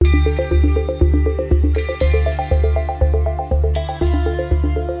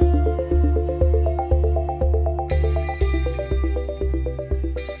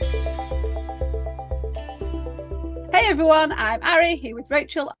everyone, I'm Ari, here with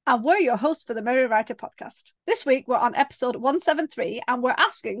Rachel, and we're your hosts for the Merry Writer podcast. This week, we're on episode 173, and we're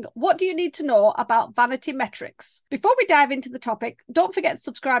asking, what do you need to know about vanity metrics? Before we dive into the topic, don't forget to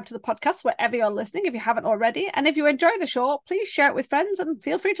subscribe to the podcast wherever you're listening if you haven't already, and if you enjoy the show, please share it with friends and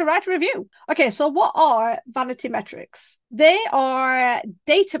feel free to write a review. Okay, so what are vanity metrics? They are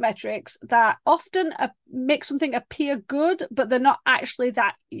data metrics that often make something appear good, but they're not actually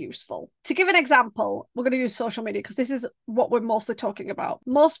that useful. To give an example, we're going to use social media because this is what we're mostly talking about.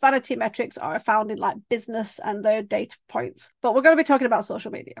 Most vanity metrics are found in like business and their data points, but we're going to be talking about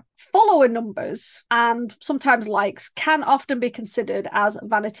social media. Follower numbers and sometimes likes can often be considered as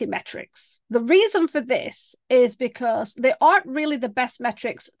vanity metrics. The reason for this is because they aren't really the best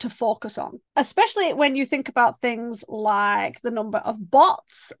metrics to focus on, especially when you think about things like the number of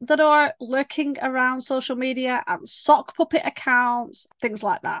bots that are lurking around social media and sock puppet accounts, things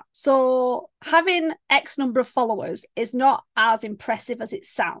like that. So having X number of followers is not as impressive as it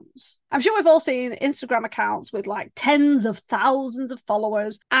sounds. I'm sure we've all seen Instagram accounts with like tens of thousands of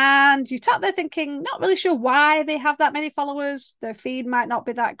followers, and you sat there thinking, not really sure why they have that many followers. Their feed might not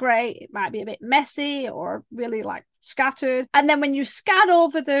be that great. It might be a bit messy or really like scattered. And then when you scan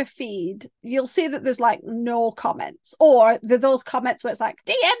over their feed, you'll see that there's like no comments, or those comments where it's like,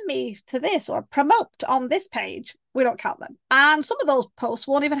 DM me to this or promote on this page. We don't count them. And some of those posts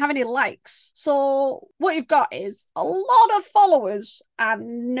won't even have any likes. So what you've got is a lot of followers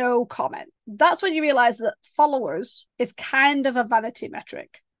and no comment. That's when you realize that followers is kind of a vanity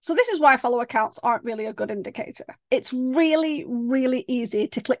metric. So this is why follow accounts aren't really a good indicator. It's really, really easy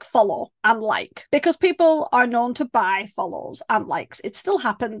to click follow and like because people are known to buy follows and likes. It still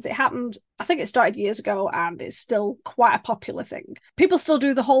happens. It happened, I think it started years ago and is still quite a popular thing. People still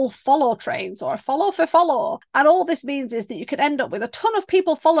do the whole follow trains or follow for follow. And all this means is that you could end up with a ton of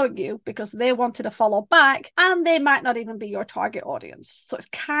people following you because they wanted to follow back and they might not even be your target audience. So it's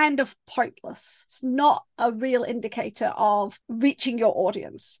kind of pointless. It's not a real indicator of reaching your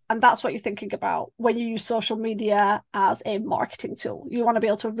audience. And that's what you're thinking about when you use social media as a marketing tool. You want to be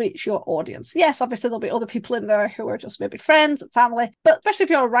able to reach your audience. Yes, obviously there'll be other people in there who are just maybe friends, family, but especially if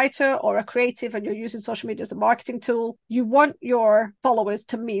you're a writer or a creative and you're using social media as a marketing tool, you want your followers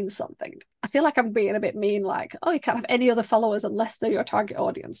to mean something. I feel like I'm being a bit mean, like, oh, you can't have any other followers unless they're your target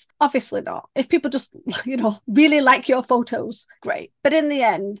audience. Obviously not. If people just, really like your photos, great. But in the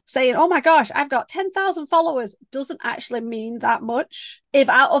end, saying, oh my gosh, I've got 10,000 followers doesn't actually mean that much. If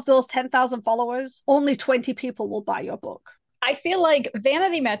out of those 10,000 followers, only 20 people will buy your book. I feel like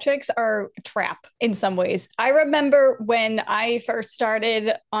vanity metrics are a trap in some ways. I remember when I first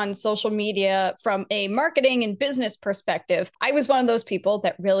started on social media from a marketing and business perspective, I was one of those people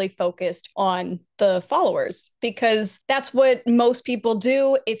that really focused on the followers because that's what most people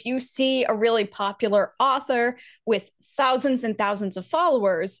do. If you see a really popular author with thousands and thousands of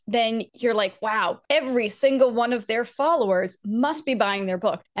followers, then you're like, wow, every single one of their followers must be buying their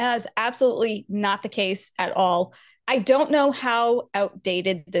book. And that's absolutely not the case at all. I don't know how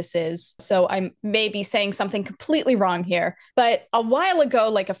outdated this is, so I may be saying something completely wrong here. But a while ago,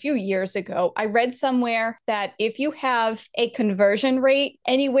 like a few years ago, I read somewhere that if you have a conversion rate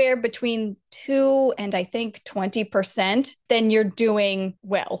anywhere between 2 and I think 20%, then you're doing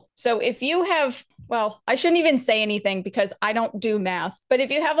well. So if you have, well, I shouldn't even say anything because I don't do math, but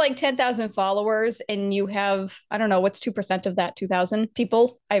if you have like 10,000 followers and you have, I don't know, what's 2% of that, 2,000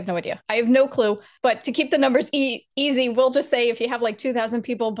 people? I have no idea. I have no clue. But to keep the numbers easy, we'll just say if you have like 2,000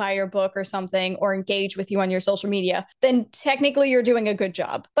 people buy your book or something or engage with you on your social media, then technically you're doing a good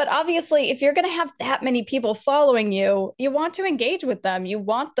job. But obviously, if you're going to have that many people following you, you want to engage with them. You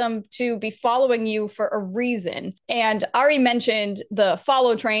want them to be following you for a reason. And Ari mentioned the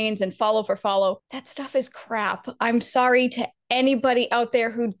follow trains and follow for follow. That stuff is crap. I'm sorry to anybody out there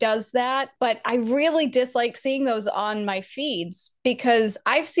who does that, but I really dislike seeing those on my feeds because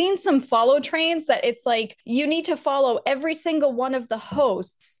I've seen some follow trains that it's like you need to follow every single one of the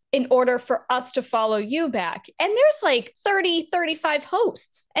hosts in order for us to follow you back. And there's like 30, 35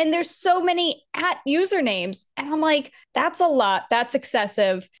 hosts and there's so many @usernames. And I'm like, that's a lot. That's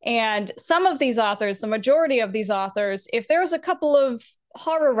excessive. And some of these authors, the majority of these authors, if there's a couple of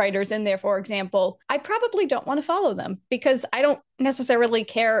horror writers in there, for example, I probably don't want to follow them because I don't necessarily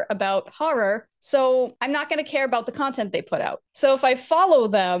care about horror, so I'm not going to care about the content they put out. So if I follow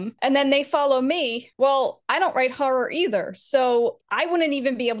them and then they follow me, well, I don't write horror either. So I wouldn't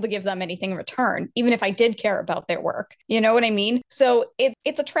even be able to give them anything in return, even if I did care about their work. You know what I mean? So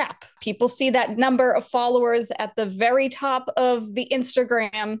it's a trap. People see that number of followers at the very top of the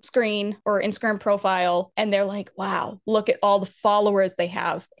Instagram screen or Instagram profile, and they're like, wow, look at all the followers they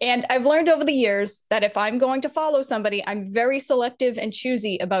have. And I've learned over the years that if I'm going to follow somebody, I'm very selective and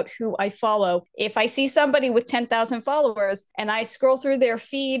choosy about who I follow. If I see somebody with 10,000 followers and I scroll through their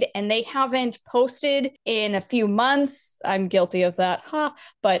feed and they haven't posted in a few months, I'm guilty of that,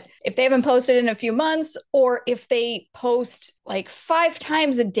 but if they haven't posted in a few months, or if they post like 5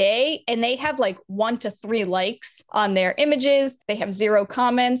 times a day and they have like 1 to 3 likes on their images, they have 0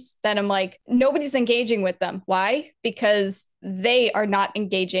 comments, then I'm like, nobody's engaging with them. Why? Because they are not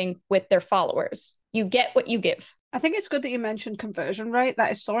engaging with their followers. You get what you give. I think it's good that you mentioned conversion rate.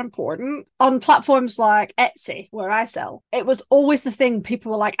 That is so important. On platforms like Etsy, where I sell, it was always the thing.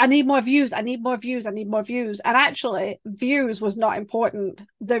 People were like, I need more views, I need more views, I need more views. And actually, views was not important.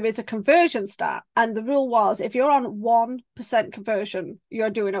 There is a conversion stat. And the rule was, if you're on 1% conversion, you're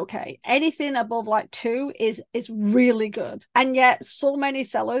doing okay. Anything above like 2 is really good. And yet, so many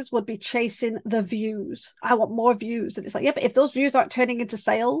sellers would be chasing the views. I want more views. And it's like, yeah, but if those views aren't turning into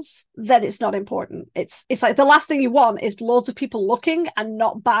sales, then it's not important. It's like the last thing you want is loads of people looking and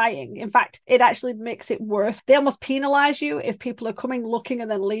not buying. In fact, it actually makes it worse. They almost penalize you if people are coming, looking,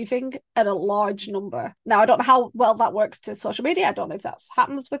 and then leaving at a large number. Now, I don't know how well that works to social media. I don't know if that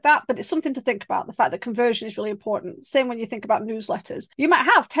happens with that, but it's something to think about. The fact that conversion is really important. Same when you think about newsletters. You might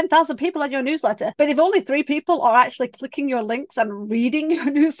have 10,000 people on your newsletter, but if only 3 people are actually clicking your links and reading your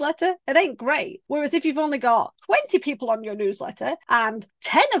newsletter, it ain't great. Whereas if you've only got 20 people on your newsletter and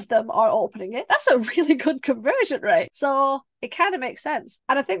 10 of them are opening it, that's a really good conversion rate. So it kind of makes sense.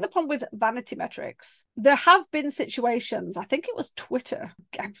 And I think the problem with vanity metrics, there have been situations, I think it was Twitter.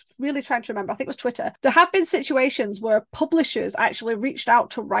 I'm really trying to remember. I think it was Twitter. There have been situations where publishers actually reached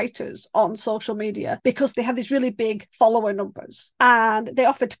out to writers on social media because they had these really big follower numbers. And they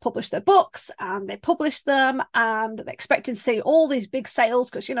offered to publish their books, and they published them, and they expected to see all these big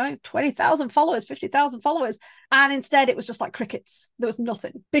sales because, 20,000 followers, 50,000 followers. And instead it was just like crickets. There was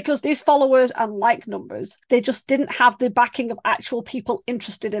nothing because these followers and like numbers, they just didn't have the backing of actual people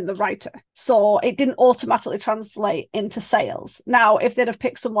interested in the writer. So it didn't automatically translate into sales. Now, if they'd have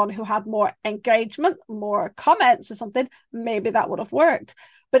picked someone who had more engagement, more comments or something, maybe that would have worked.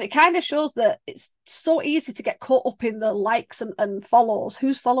 But it kind of shows that it's so easy to get caught up in the likes and follows,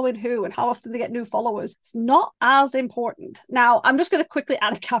 who's following who and how often they get new followers. It's not as important. Now, I'm just going to quickly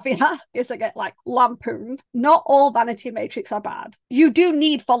add a caveat because I get like lampooned. Not all vanity metrics are bad. You do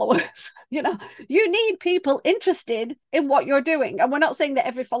need followers. You need people interested in what you're doing. And we're not saying that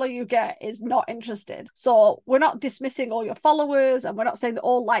every follower you get is not interested. So we're not dismissing all your followers, and we're not saying that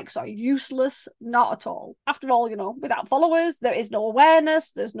all likes are useless. Not at all. After all, without followers, there is no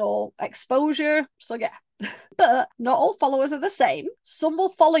awareness. There's no exposure. So yeah. But not all followers are the same. Some will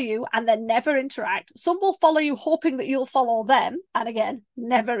follow you and then never interact. Some will follow you hoping that you'll follow them and again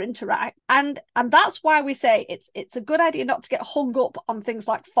never interact. And that's why we say it's a good idea not to get hung up on things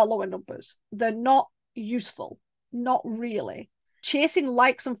like follower numbers. They're not useful. Not really. Chasing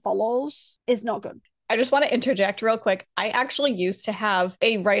likes and follows is not good. I just want to interject real quick. I actually used to have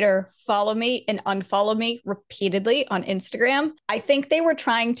a writer follow me and unfollow me repeatedly on Instagram. I think they were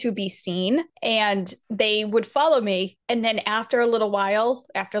trying to be seen, and they would follow me. And then after a little while,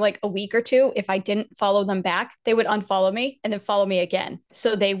 after like a week or 2, if I didn't follow them back, they would unfollow me and then follow me again.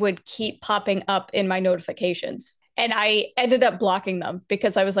 So they would keep popping up in my notifications. And I ended up blocking them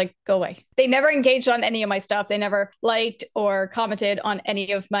because I was like, go away. They never engaged on any of my stuff. They never liked or commented on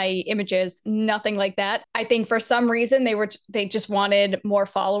any of my images, nothing like that. I think for some reason they just wanted more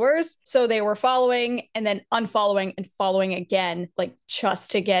followers. So they were following and then unfollowing and following again, like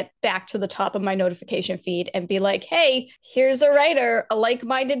just to get back to the top of my notification feed and be like, hey, here's a writer, a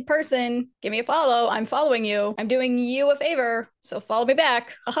like-minded person. Give me a follow. I'm following you. I'm doing you a favor. So follow me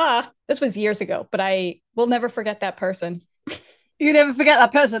back. Haha. This was years ago, but I will never forget that person. You never forget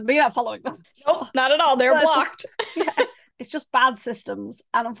that person, but you're not following them. Nope, not at all. They're blocked. Yeah. It's just bad systems.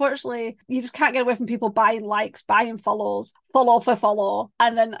 And unfortunately, you just can't get away from people buying likes, buying follows, follow for follow.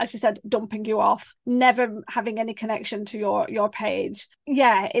 And then, as you said, dumping you off, never having any connection to your page.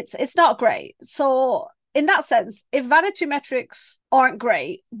 Yeah, it's not great. So in that sense, if vanity metrics aren't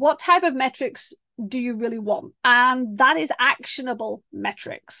great, what type of metrics do you really want? And that is actionable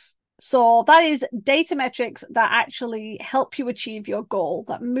metrics. So that is data metrics that actually help you achieve your goal,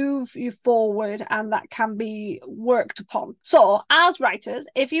 that move you forward, and that can be worked upon. So as writers,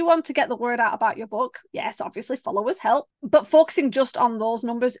 if you want to get the word out about your book, yes, obviously followers help, but focusing just on those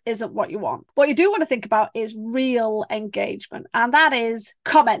numbers isn't what you want. What you do want to think about is real engagement, and that is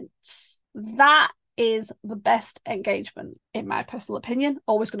comments. That is the best engagement, in my personal opinion.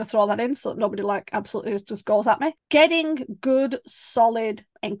 Always going to throw that in so that nobody absolutely just goes at me. Getting good, solid,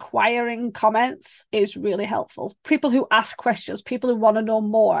 inquiring comments is really helpful. People who ask questions, people who want to know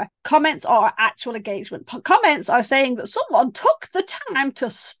more. Comments are actual engagement. Comments are saying that someone took the time to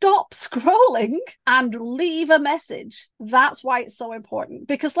stop scrolling and leave a message. That's why it's so important,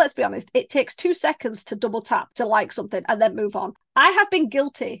 because let's be honest, it takes 2 seconds to double tap to like something and then move on. I have been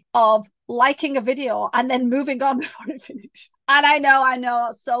guilty of liking a video and then moving on before it finished. And I know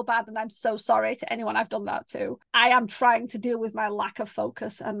it's so bad, and I'm so sorry to anyone I've done that to. I am trying to deal with my lack of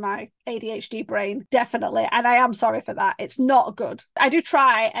focus and my ADHD brain, definitely. And I am sorry for that. It's not good. I do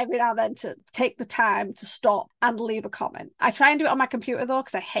try every now and then to take the time to stop and leave a comment. I try and do it on my computer though,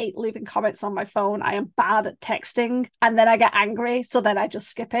 because I hate leaving comments on my phone. I am bad at texting and then I get angry. So then I just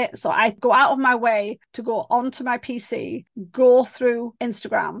skip it. So I go out of my way to go onto my PC, go through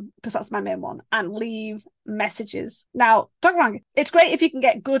Instagram, because that's my main one, and leave messages. Now, don't get me wrong, it's great if you can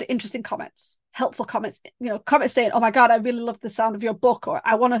get good, interesting comments, helpful comments, comments saying, oh my God, I really love the sound of your book, or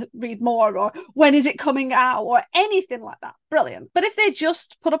I want to read more, or when is it coming out, or anything like that. Brilliant. But if they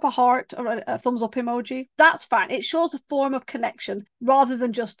just put up a heart or a thumbs up emoji, that's fine. It shows a form of connection rather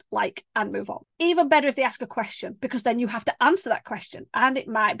than just like and move on. Even better if they ask a question, because then you have to answer that question, and it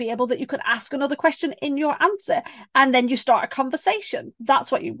might be able that you could ask another question in your answer, and then you start a conversation. That's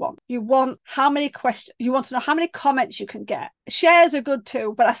what you want. You want you want to know how many comments you can get. Shares are good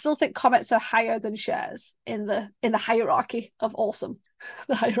too, but I still think comments are higher than shares in the hierarchy of awesome.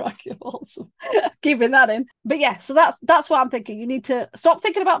 The hierarchy of awesome. Keeping that in. But yeah, so that's what I'm thinking. You need to stop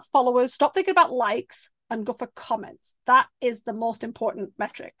thinking about followers, stop thinking about likes, and go for comments. That is the most important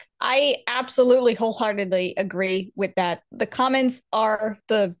metric. I absolutely wholeheartedly agree with that. The comments are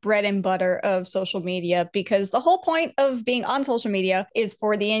the bread and butter of social media, because the whole point of being on social media is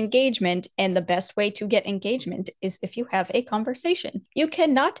for the engagement. And the best way to get engagement is if you have a conversation. You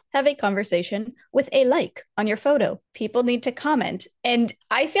cannot have a conversation with a like on your photo. People need to comment. And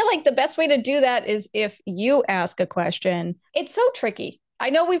I feel like the best way to do that is if you ask a question. It's so tricky. I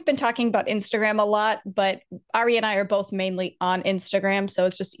know we've been talking about Instagram a lot, but Ari and I are both mainly on Instagram, so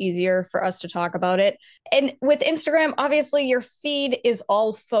it's just easier for us to talk about it. And with Instagram, obviously your feed is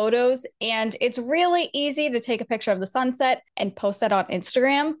all photos, and it's really easy to take a picture of the sunset and post that on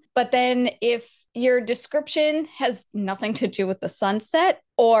Instagram. But then if your description has nothing to do with the sunset,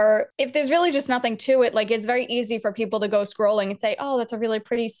 or if there's really just nothing to it, like it's very easy for people to go scrolling and say, oh, that's a really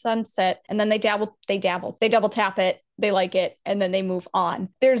pretty sunset. And then they double tap it, they like it, and then they move on.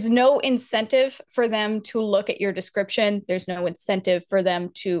 There's no incentive for them to look at your description. There's no incentive for them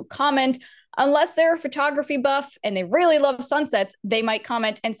to comment. Unless they're a photography buff and they really love sunsets, they might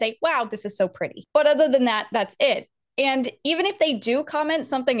comment and say, wow, this is so pretty. But other than that, that's it. And even if they do comment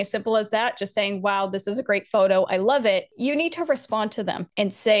something as simple as that, just saying, wow, this is a great photo, I love it, you need to respond to them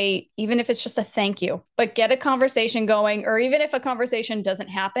and say, even if it's just a thank you, but get a conversation going. Or even if a conversation doesn't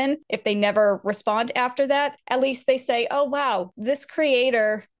happen, if they never respond after that, at least they say, oh, wow, this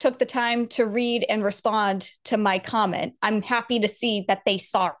creator took the time to read and respond to my comment. I'm happy to see that they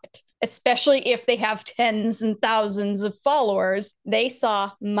saw it. Especially if they have tens and thousands of followers, they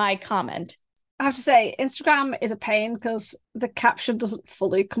saw my comment. I have to say, Instagram is a pain because the caption doesn't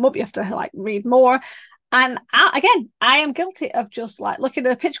fully come up. You have to read more. And I am guilty of just looking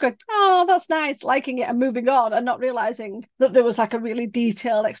at a picture going, oh, that's nice, liking it and moving on, and not realizing that there was a really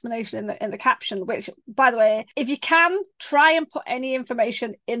detailed explanation in the caption, which, by the way, if you can, try and put any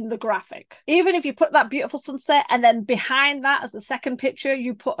information in the graphic. Even if you put that beautiful sunset and then behind that as the second picture,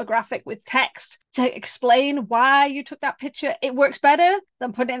 you put a graphic with text to explain why you took that picture, it works better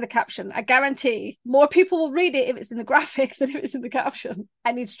than putting it in the caption. I guarantee more people will read it if it's in the graphic than if it's in the caption.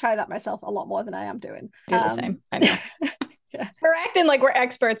 I need to try that myself a lot more than I am doing. Do the same. I know. Yeah. We're acting like we're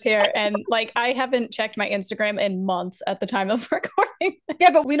experts here, and I haven't checked my Instagram in months at the time of recording.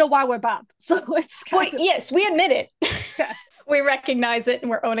 Yeah, but we know why we're bad. So it's yes, we admit it. Yeah. We recognize it and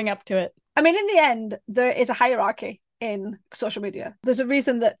we're owning up to it. I mean, in the end, there is a hierarchy in social media. There's a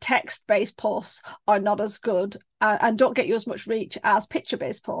reason that text-based posts are not as good and don't get you as much reach as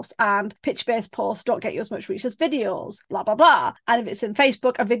picture-based posts, and picture-based posts don't get you as much reach as videos, blah, blah, blah. And if it's in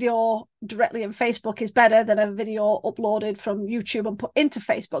Facebook, a video directly in Facebook is better than a video uploaded from YouTube and put into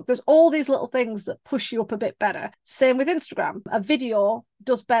Facebook. There's all these little things that push you up a bit better. Same with Instagram. A video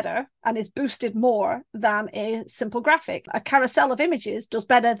does better and is boosted more than a simple graphic. A carousel of images does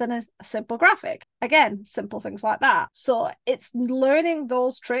better than a simple graphic. Again, simple things like that. So it's learning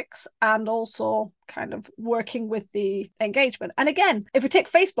those tricks and also kind of working with the engagement. And again, if we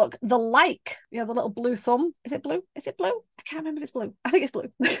take Facebook, the like, the little blue thumb, is it blue? Is it blue? I can't remember if it's blue. I think it's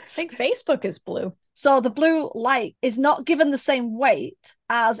blue. I think Facebook is blue. So the blue like is not given the same weight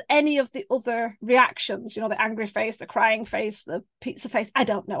as any of the other reactions, the angry face, the crying face, the pizza face. I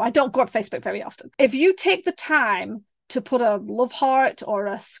don't know. I don't go on Facebook very often. If you take the time to put a love heart or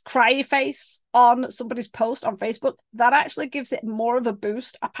a cry face on somebody's post on Facebook, that actually gives it more of a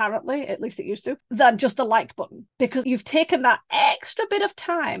boost, apparently, at least it used to, than just a like button, because you've taken that extra bit of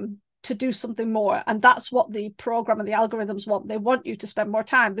time to do something more. And that's what the program and the algorithms want. They want you to spend more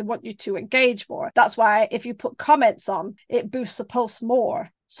time. They want you to engage more. That's why if you put comments on, it boosts the post more.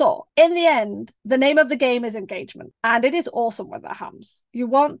 So in the end, the name of the game is engagement. And it is awesome when that happens. You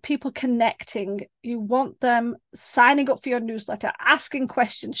want people connecting. You want them signing up for your newsletter, asking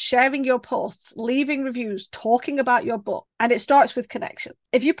questions, sharing your posts, leaving reviews, talking about your book. And it starts with connection.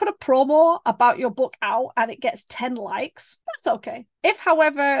 If you put a promo about your book out and it gets 10 likes, that's okay. If,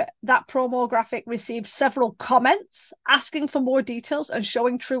 however, that promo graphic receives several comments asking for more details and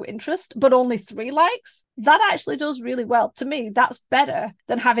showing true interest, but only 3 likes, that actually does really well. To me, that's better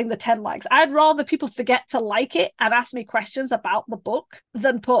than having the 10 likes. I'd rather people forget to like it and ask me questions about the book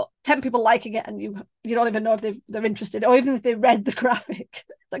than put 10 people liking it and you don't even know if they're interested, or even if they read the graphic.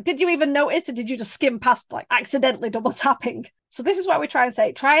 Like, did you even notice, or did you just skim past, like accidentally double tapping? So this is what we try and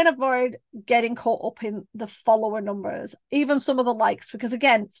say. Try and avoid getting caught up in the follower numbers, even some of the likes, because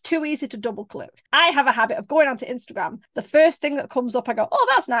again, it's too easy to double click. I have a habit of going onto Instagram. The first thing that comes up, I go, oh,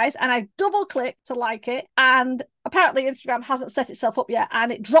 that's nice. And I double click to like it. And apparently Instagram hasn't set itself up yet,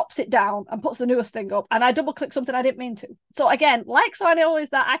 and it drops it down and puts the newest thing up, and I double click something I didn't mean to. So again, likes aren't always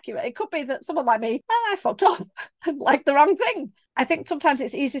that accurate. It could be that someone like me, I fucked up and liked the wrong thing. I think sometimes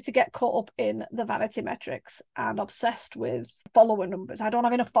it's easy to get caught up in the vanity metrics and obsessed with follower numbers. I don't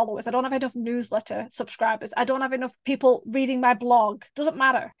have enough followers. I don't have enough newsletter subscribers. I don't have enough people reading my blog. Doesn't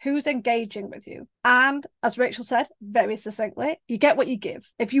matter who's engaging with you. And as Rachel said very succinctly, you get what you give.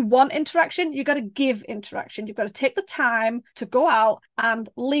 If you want interaction, you got to give interaction. You've got to take the time to go out and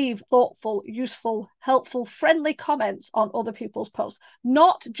leave thoughtful, useful, helpful, friendly comments on other people's posts,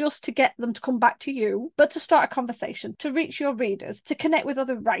 not just to get them to come back to you, but to start a conversation, to reach your readers, to connect with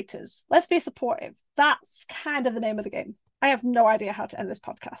other writers. Let's be supportive. That's kind of the name of the game. I have no idea how to end this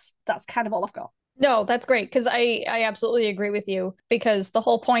podcast. That's kind of all I've got. No, that's great, because I absolutely agree with you, because the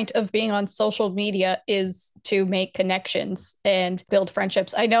whole point of being on social media is to make connections and build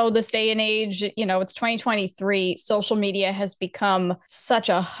friendships. I know this day and age, it's 2023. Social media has become such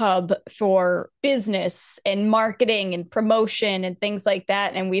a hub for business and marketing and promotion and things like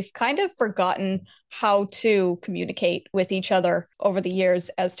that. And we've kind of forgotten how to communicate with each other over the years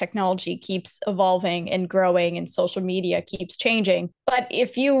as technology keeps evolving and growing and social media keeps changing. But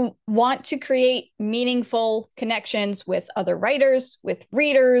if you want to create meaningful connections with other writers, with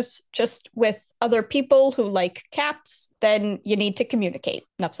readers, just with other people who like cats, then you need to communicate.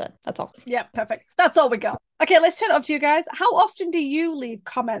 Enough said. That's all. Yeah, perfect. That's all we got. Okay, let's turn it up to you guys. How often do you leave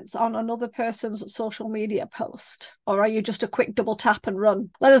comments on another person's social media post? Or are you just a quick double tap and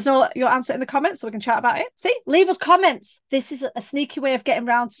run? Let us know your answer in the comments so we can chat about it. See, leave us comments. This is a sneaky way of getting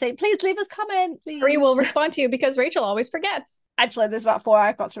around to saying, please leave us comments. We will respond to you, because Rachel always forgets. Actually, there's about 4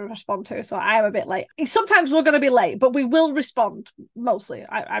 I've got to respond to, so I am a bit late. Sometimes we're going to be late, but we will respond, mostly,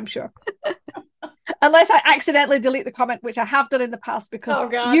 I'm sure. Unless I accidentally delete the comment, which I have done in the past,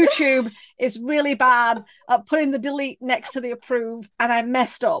 because YouTube is really bad at putting the delete next to the approve, and I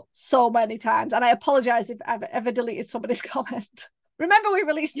messed up so many times. And I apologize if I've ever deleted somebody's comment. Remember, we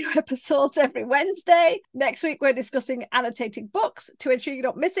release new episodes every Wednesday. Next week, we're discussing annotating books. To ensure you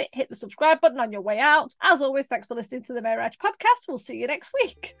don't miss it, hit the subscribe button on your way out. As always, thanks for listening to the Mary Writer Podcast. We'll see you next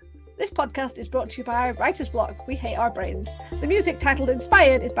week. This podcast is brought to you by Writer's Block. We hate our brains. The music titled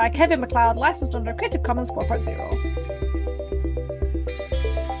Inspired is by Kevin MacLeod, licensed under Creative Commons 4.0.